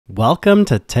Welcome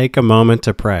to Take a Moment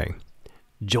to Pray.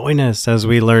 Join us as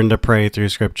we learn to pray through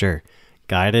Scripture,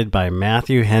 guided by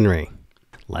Matthew Henry.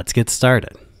 Let's get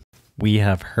started. We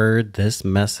have heard this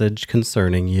message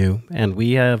concerning you, and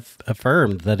we have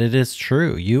affirmed that it is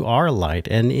true. You are light,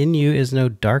 and in you is no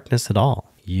darkness at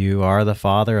all. You are the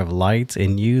Father of lights.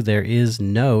 In you there is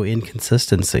no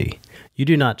inconsistency. You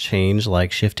do not change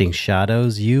like shifting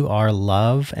shadows. You are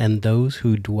love, and those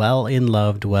who dwell in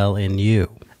love dwell in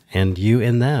you, and you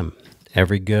in them.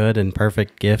 Every good and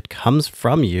perfect gift comes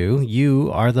from you. You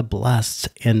are the blessed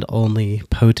and only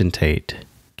potentate,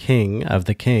 King of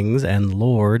the kings and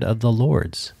Lord of the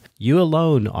lords. You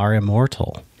alone are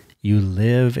immortal. You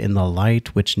live in the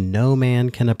light which no man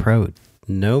can approach.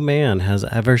 No man has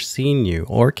ever seen you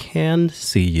or can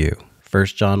see you. 1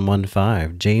 John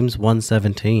 1:5, James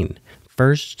 1:17,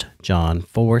 1 John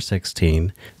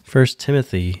 4:16, 1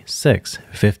 Timothy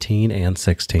 6:15 and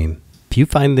 16. If you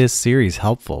find this series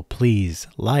helpful, please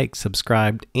like,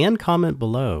 subscribe, and comment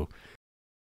below